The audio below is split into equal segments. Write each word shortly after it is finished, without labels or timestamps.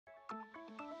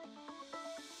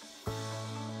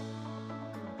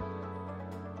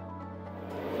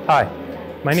Hi,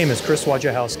 my name is Chris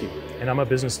Wojciechowski, and I'm a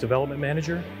business development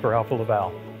manager for Alfa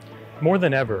Laval. More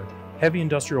than ever, heavy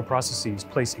industrial processes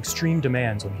place extreme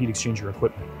demands on heat exchanger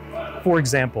equipment. For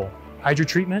example,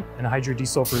 hydrotreatment and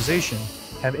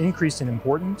hydrodesulphurization have increased in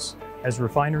importance as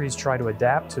refineries try to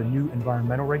adapt to new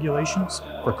environmental regulations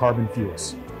for carbon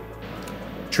fuels.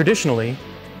 Traditionally,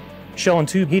 shell and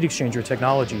tube heat exchanger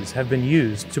technologies have been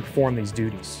used to perform these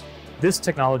duties. This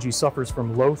technology suffers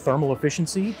from low thermal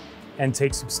efficiency and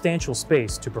takes substantial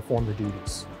space to perform the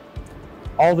duties.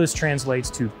 All this translates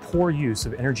to poor use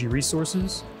of energy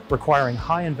resources, requiring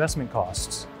high investment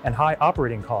costs and high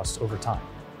operating costs over time.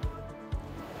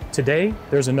 Today,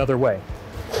 there's another way,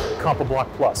 Compabloc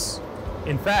Plus.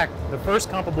 In fact, the first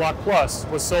Compabloc Plus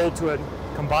was sold to a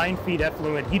combined feed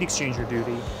effluent heat exchanger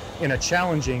duty in a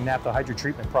challenging naphtha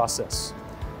hydrotreatment process.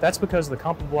 That's because the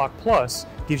Compabloc Plus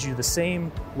gives you the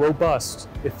same robust,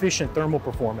 efficient thermal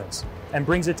performance and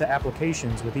brings it to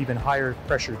applications with even higher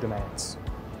pressure demands.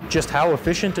 Just how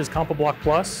efficient is Compabloc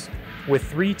Plus? With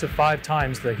 3 to 5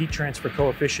 times the heat transfer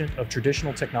coefficient of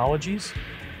traditional technologies,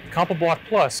 Compabloc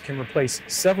Plus can replace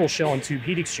several shell and tube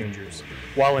heat exchangers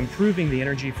while improving the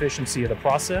energy efficiency of the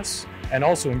process and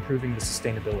also improving the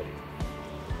sustainability.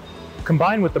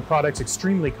 Combined with the product's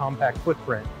extremely compact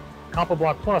footprint,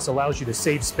 Compabloc Plus allows you to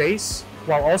save space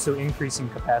while also increasing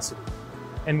capacity.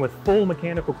 And with full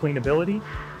mechanical cleanability,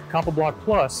 Compabloc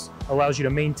Plus allows you to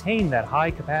maintain that high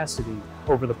capacity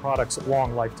over the product's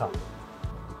long lifetime.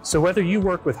 So whether you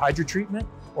work with hydrotreatment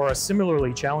or a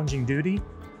similarly challenging duty,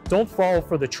 don't fall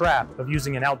for the trap of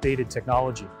using an outdated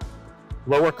technology.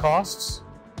 Lower costs,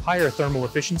 higher thermal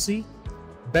efficiency,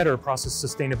 better process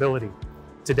sustainability.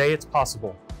 Today it's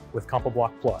possible with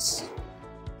Compabloc Plus.